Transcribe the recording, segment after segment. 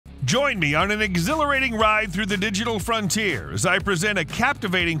Join me on an exhilarating ride through the digital frontier as I present a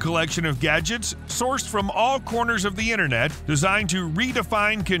captivating collection of gadgets sourced from all corners of the internet designed to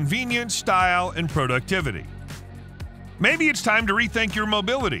redefine convenience, style, and productivity. Maybe it's time to rethink your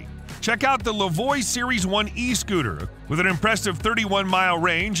mobility. Check out the Lavoie Series 1 e-scooter. With an impressive 31-mile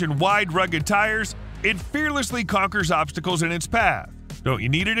range and wide, rugged tires, it fearlessly conquers obstacles in its path. Don't you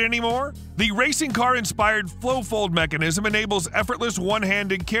need it anymore? The racing car-inspired flow fold mechanism enables effortless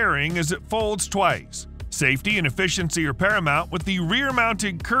one-handed carrying as it folds twice. Safety and efficiency are paramount with the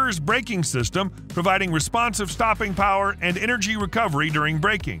rear-mounted KERS braking system providing responsive stopping power and energy recovery during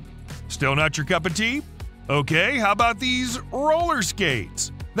braking. Still not your cup of tea? Okay, how about these roller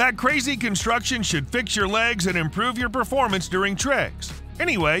skates? That crazy construction should fix your legs and improve your performance during tricks.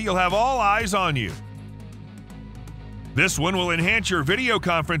 Anyway, you'll have all eyes on you. This one will enhance your video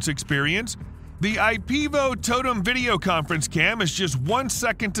conference experience. The IPEVO Totem Video Conference Cam is just 1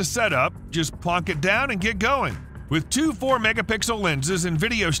 second to set up. Just plonk it down and get going. With two 4-megapixel lenses and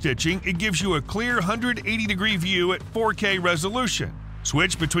video stitching, it gives you a clear 180-degree view at 4K resolution.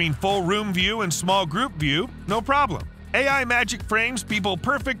 Switch between full room view and small group view, no problem. AI Magic frames people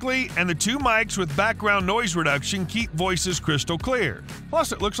perfectly, and the two mics with background noise reduction keep voices crystal clear.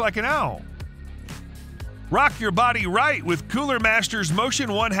 Plus, it looks like an owl. Rock your body right with Cooler Master's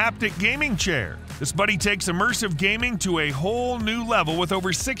Motion 1 haptic gaming chair. This buddy takes immersive gaming to a whole new level with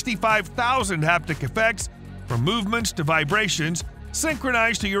over 65,000 haptic effects, from movements to vibrations,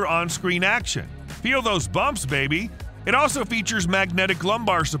 synchronized to your on-screen action. Feel those bumps, baby! It also features magnetic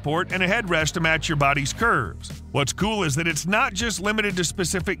lumbar support and a headrest to match your body's curves. What's cool is that it's not just limited to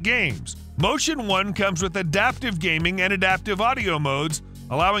specific games. Motion 1 comes with adaptive gaming and adaptive audio modes,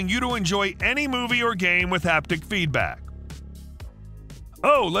 allowing you to enjoy any movie or game with haptic feedback.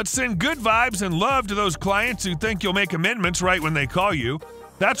 Oh, let's send good vibes and love to those clients who think you'll make amendments right when they call you.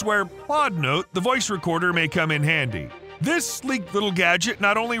 That's where PodNote, the voice recorder, may come in handy. This sleek little gadget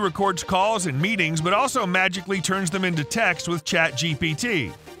not only records calls and meetings, but also magically turns them into text with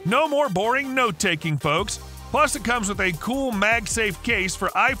ChatGPT. No more boring note-taking, folks. Plus, it comes with a cool MagSafe case for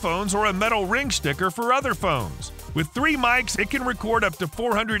iPhones or a metal ring sticker for other phones. With 3 mics, it can record up to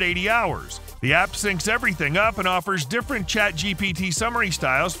 480 hours. The app syncs everything up and offers different ChatGPT summary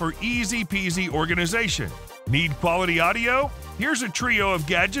styles for easy-peasy organization. Need quality audio? Here's a trio of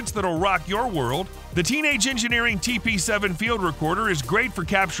gadgets that'll rock your world. The Teenage Engineering TP7 field recorder is great for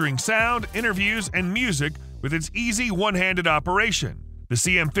capturing sound, interviews, and music with its easy one-handed operation. The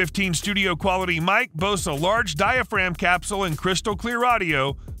CM15 studio quality mic boasts a large diaphragm capsule and crystal clear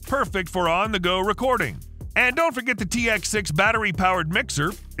audio, perfect for on-the-go recording. And don't forget the TX6 battery-powered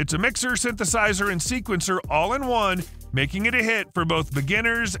mixer. It's a mixer, synthesizer, and sequencer all in one, making it a hit for both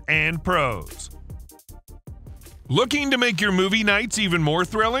beginners and pros. Looking to make your movie nights even more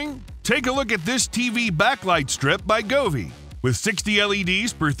thrilling? Take a look at this TV backlight strip by Govee. With 60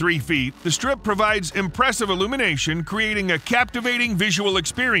 LEDs per 3 feet, the strip provides impressive illumination, creating a captivating visual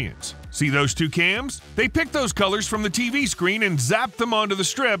experience. See those two cams? They pick those colors from the TV screen and zap them onto the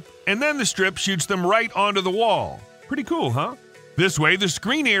strip, and then the strip shoots them right onto the wall. Pretty cool, huh? This way, the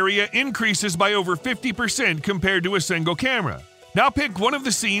screen area increases by over 50% compared to a single camera. Now pick one of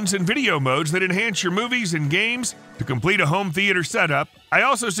the scenes and video modes that enhance your movies and games. To complete a home theater setup, I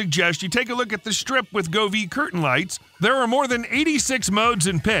also suggest you take a look at the strip with Govee curtain lights. There are more than 86 modes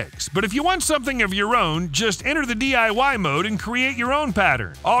and picks, but if you want something of your own, just enter the DIY mode and create your own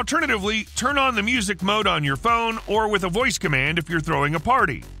pattern. Alternatively, turn on the music mode on your phone or with a voice command if you're throwing a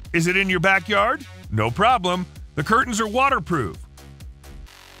party. Is it in your backyard? No problem. The curtains are waterproof.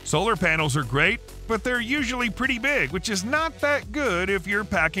 Solar panels are great, but they're usually pretty big, which is not that good if you're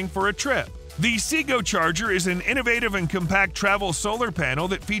packing for a trip. The Seago Charger is an innovative and compact travel solar panel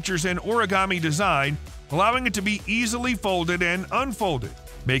that features an origami design, allowing it to be easily folded and unfolded,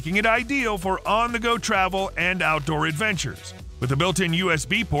 making it ideal for on-the-go travel and outdoor adventures. With a built-in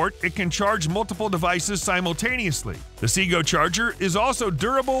USB port, it can charge multiple devices simultaneously. The Seago Charger is also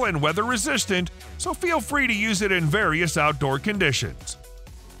durable and weather-resistant, so feel free to use it in various outdoor conditions.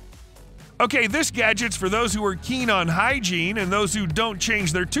 Okay, this gadget's for those who are keen on hygiene and those who don't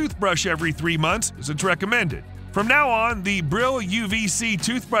change their toothbrush every 3 months, as it's recommended. From now on, the Brill UVC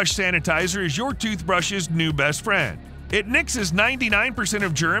toothbrush sanitizer is your toothbrush's new best friend. It nixes 99%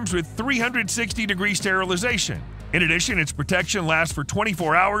 of germs with 360-degree sterilization. In addition, its protection lasts for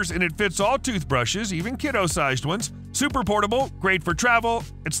 24 hours and it fits all toothbrushes, even kiddo-sized ones. Super portable, great for travel.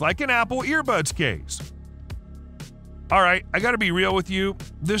 It's like an Apple earbuds case. Alright, I gotta be real with you,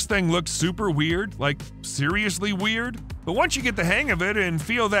 this thing looks super weird, like seriously weird. But once you get the hang of it and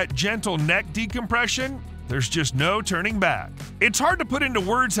feel that gentle neck decompression, there's just no turning back. It's hard to put into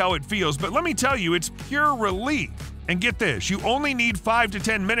words how it feels, but let me tell you, it's pure relief. And get this, you only need 5 to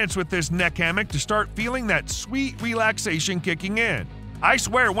 10 minutes with this neck hammock to start feeling that sweet relaxation kicking in. I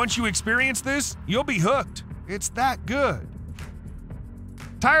swear, once you experience this, you'll be hooked. It's that good.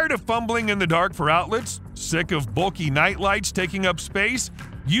 Tired of fumbling in the dark for outlets? Sick of bulky night lights taking up space?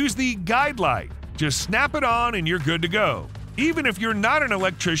 Use the guide light. Just snap it on and you're good to go. Even if you're not an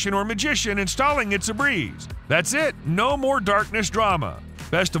electrician or magician, installing it's a breeze. That's it, no more darkness drama.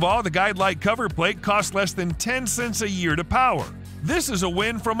 Best of all, the guide light cover plate costs less than 10 cents a year to power. This is a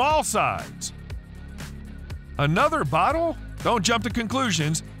win from all sides. Another bottle? Don't jump to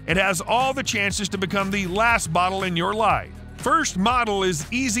conclusions. It has all the chances to become the last bottle in your life. First model is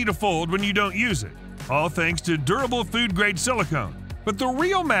easy to fold when you don't use it, all thanks to durable food-grade silicone. But the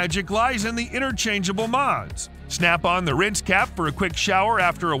real magic lies in the interchangeable mods. Snap on the rinse cap for a quick shower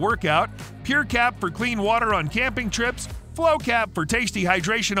after a workout, pure cap for clean water on camping trips, flow cap for tasty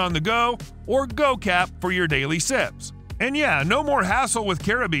hydration on the go, or go cap for your daily sips. And yeah, no more hassle with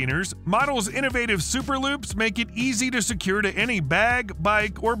carabiners. Model's innovative super loops make it easy to secure to any bag,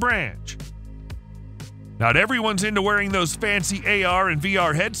 bike, or branch. Not everyone's into wearing those fancy AR and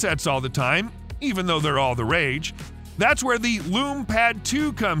VR headsets all the time, even though they're all the rage. That's where the Loom Pad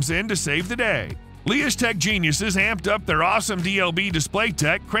 2 comes in to save the day. Leah's tech geniuses amped up their awesome DLB display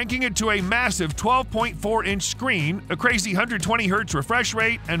tech, cranking it to a massive 12.4-inch screen, a crazy 120Hz refresh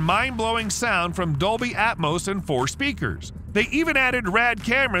rate, and mind-blowing sound from Dolby Atmos and 4 speakers. They even added rad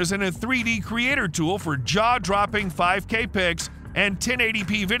cameras and a 3D creator tool for jaw-dropping 5K pics and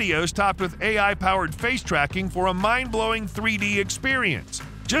 1080p videos topped with AI-powered face tracking for a mind-blowing 3D experience.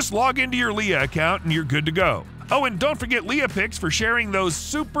 Just log into your Leah account and you're good to go. Oh, and don't forget Leah Pics for sharing those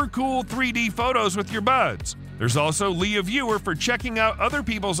super cool 3D photos with your buds. There's also Leah Viewer for checking out other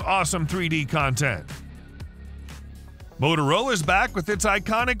people's awesome 3D content. Motorola's back with its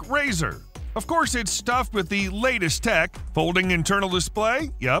iconic Razr. Of course, it's stuffed with the latest tech. Folding internal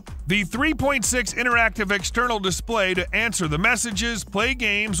display? Yup. The 3.6 interactive external display to answer the messages, play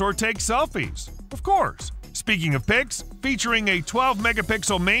games, or take selfies. Of course. Speaking of pics, featuring a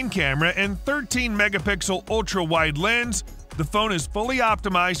 12-megapixel main camera and 13-megapixel ultra-wide lens, the phone is fully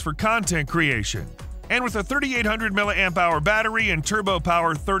optimized for content creation. And with a 3800 mAh battery and turbo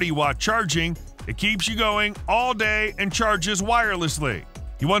power 30-watt charging, it keeps you going all day and charges wirelessly.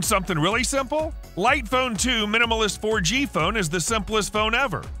 You want something really simple? Light Phone 2 Minimalist 4G phone is the simplest phone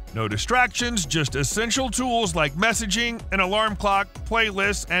ever. No distractions, just essential tools like messaging, an alarm clock,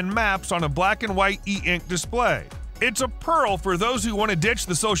 playlists, and maps on a black and white e-ink display. It's a pearl for those who want to ditch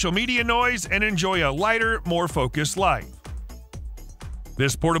the social media noise and enjoy a lighter, more focused life.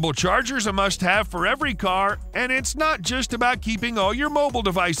 This portable charger is a must-have for every car, and it's not just about keeping all your mobile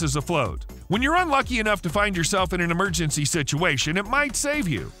devices afloat. When you're unlucky enough to find yourself in an emergency situation, it might save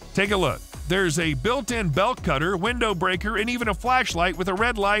you. Take a look. There's a built-in belt cutter, window breaker, and even a flashlight with a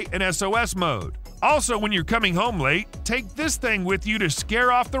red light and SOS mode. Also, when you're coming home late, take this thing with you to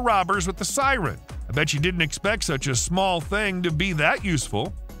scare off the robbers with the siren. I bet you didn't expect such a small thing to be that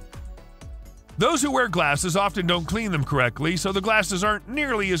useful. Those who wear glasses often don't clean them correctly, so the glasses aren't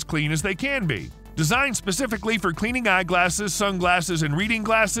nearly as clean as they can be. Designed specifically for cleaning eyeglasses, sunglasses, and reading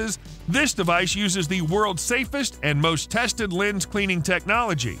glasses, this device uses the world's safest and most tested lens cleaning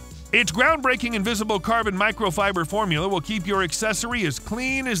technology. Its groundbreaking invisible carbon microfiber formula will keep your accessory as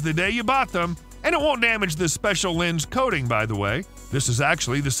clean as the day you bought them, and it won't damage the special lens coating, by the way. This is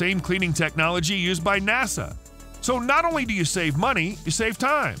actually the same cleaning technology used by NASA. So not only do you save money, you save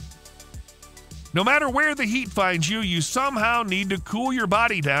time. No matter where the heat finds you, you somehow need to cool your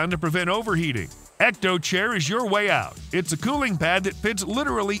body down to prevent overheating. Ecto Chair is your way out. It's a cooling pad that fits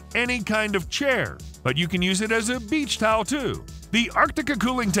literally any kind of chair, but you can use it as a beach towel too. The Arctica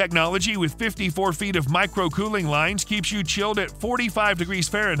cooling technology with 54 feet of micro-cooling lines keeps you chilled at 45 degrees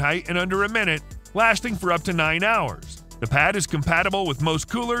Fahrenheit in under a minute, lasting for up to 9 hours. The pad is compatible with most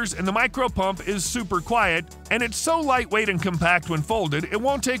coolers, and the micro pump is super quiet, and it's so lightweight and compact when folded, it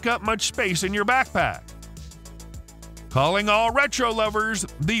won't take up much space in your backpack. Calling all retro lovers,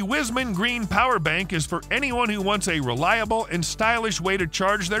 the Wisman Green Power Bank is for anyone who wants a reliable and stylish way to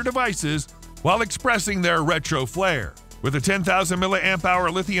charge their devices while expressing their retro flair. With a 10,000 mAh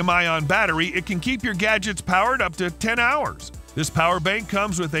lithium-ion battery, it can keep your gadgets powered up to 10 hours. This power bank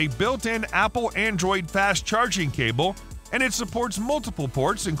comes with a built-in Apple Android fast charging cable, and it supports multiple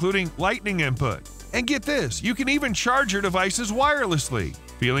ports, including Lightning input. And get this, you can even charge your devices wirelessly.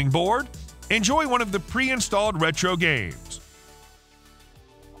 Feeling bored? Enjoy one of the pre-installed retro games.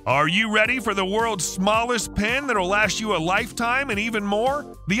 Are you ready for the world's smallest pen that'll last you a lifetime and even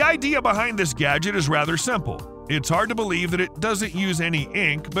more? The idea behind this gadget is rather simple. It's hard to believe that it doesn't use any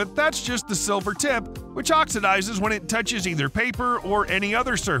ink, but that's just the silver tip, which oxidizes when it touches either paper or any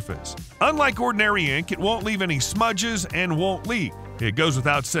other surface. Unlike ordinary ink, it won't leave any smudges and won't leak. It goes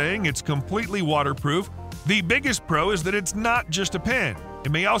without saying it's completely waterproof. The biggest pro is that it's not just a pen.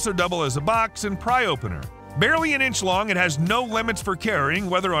 It may also double as a box and pry opener. Barely an inch long, it has no limits for carrying,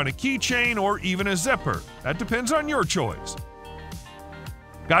 whether on a keychain or even a zipper. That depends on your choice.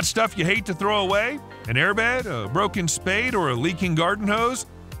 Got stuff you hate to throw away? An airbed, a broken spade, or a leaking garden hose?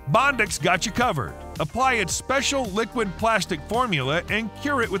 Bondic's got you covered. Apply its special liquid plastic formula and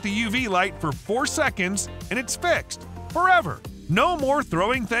cure it with the UV light for 4 seconds, and it's fixed. Forever. No more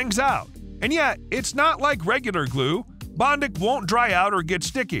throwing things out. And yet, it's not like regular glue. Bondic won't dry out or get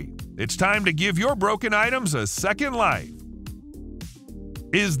sticky. It's time to give your broken items a second life.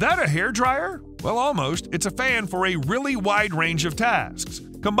 Is that a hairdryer? Well, almost. It's a fan for a really wide range of tasks.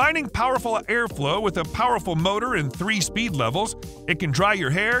 Combining powerful airflow with a powerful motor and 3 speed levels, it can dry your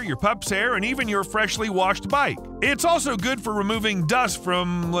hair, your pup's hair, and even your freshly washed bike. It's also good for removing dust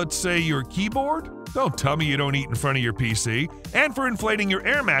from, let's say, your keyboard? Don't tell me you don't eat in front of your PC, and for inflating your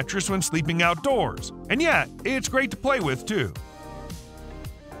air mattress when sleeping outdoors. And yet, it's great to play with, too.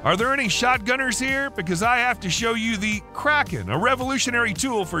 Are there any shotgunners here? Because I have to show you the Kraken, a revolutionary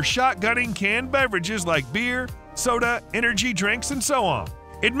tool for shotgunning canned beverages like beer, soda, energy drinks, and so on.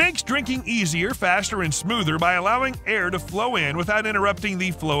 It makes drinking easier, faster, and smoother by allowing air to flow in without interrupting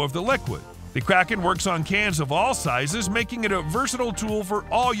the flow of the liquid. The Kraken works on cans of all sizes, making it a versatile tool for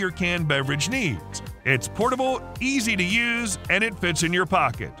all your canned beverage needs. It's portable, easy to use, and it fits in your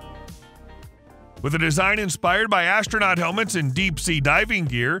pocket. With a design inspired by astronaut helmets and deep-sea diving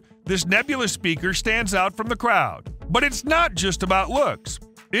gear, this nebulous speaker stands out from the crowd. But it's not just about looks.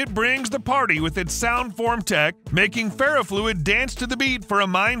 It brings the party with its sound-form tech, making ferrofluid dance to the beat for a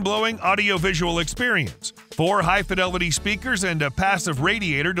mind-blowing audio-visual experience. 4 high-fidelity speakers and a passive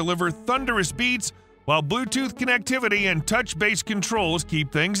radiator deliver thunderous beats, while Bluetooth connectivity and touch-based controls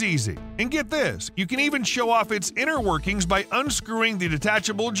keep things easy. And get this, you can even show off its inner workings by unscrewing the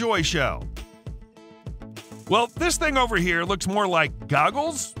detachable joy shell. Well, this thing over here looks more like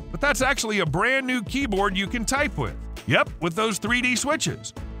goggles, but that's actually a brand new keyboard you can type with. Yep, with those 3D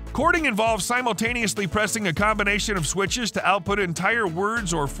switches. Chording involves simultaneously pressing a combination of switches to output entire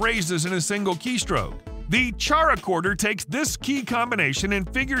words or phrases in a single keystroke. The Characorder takes this key combination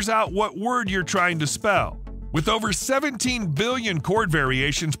and figures out what word you're trying to spell. With over 17 billion chord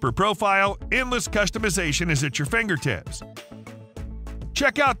variations per profile, endless customization is at your fingertips.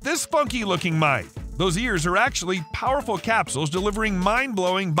 Check out this funky-looking mic. Those ears are actually powerful capsules delivering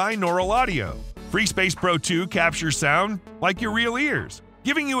mind-blowing binaural audio. FreeSpace Pro 2 captures sound like your real ears,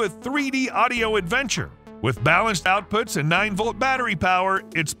 giving you a 3D audio adventure. With balanced outputs and 9-volt battery power,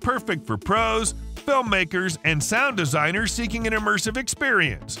 it's perfect for pros, filmmakers, and sound designers seeking an immersive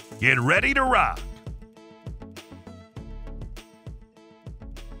experience. Get ready to rock!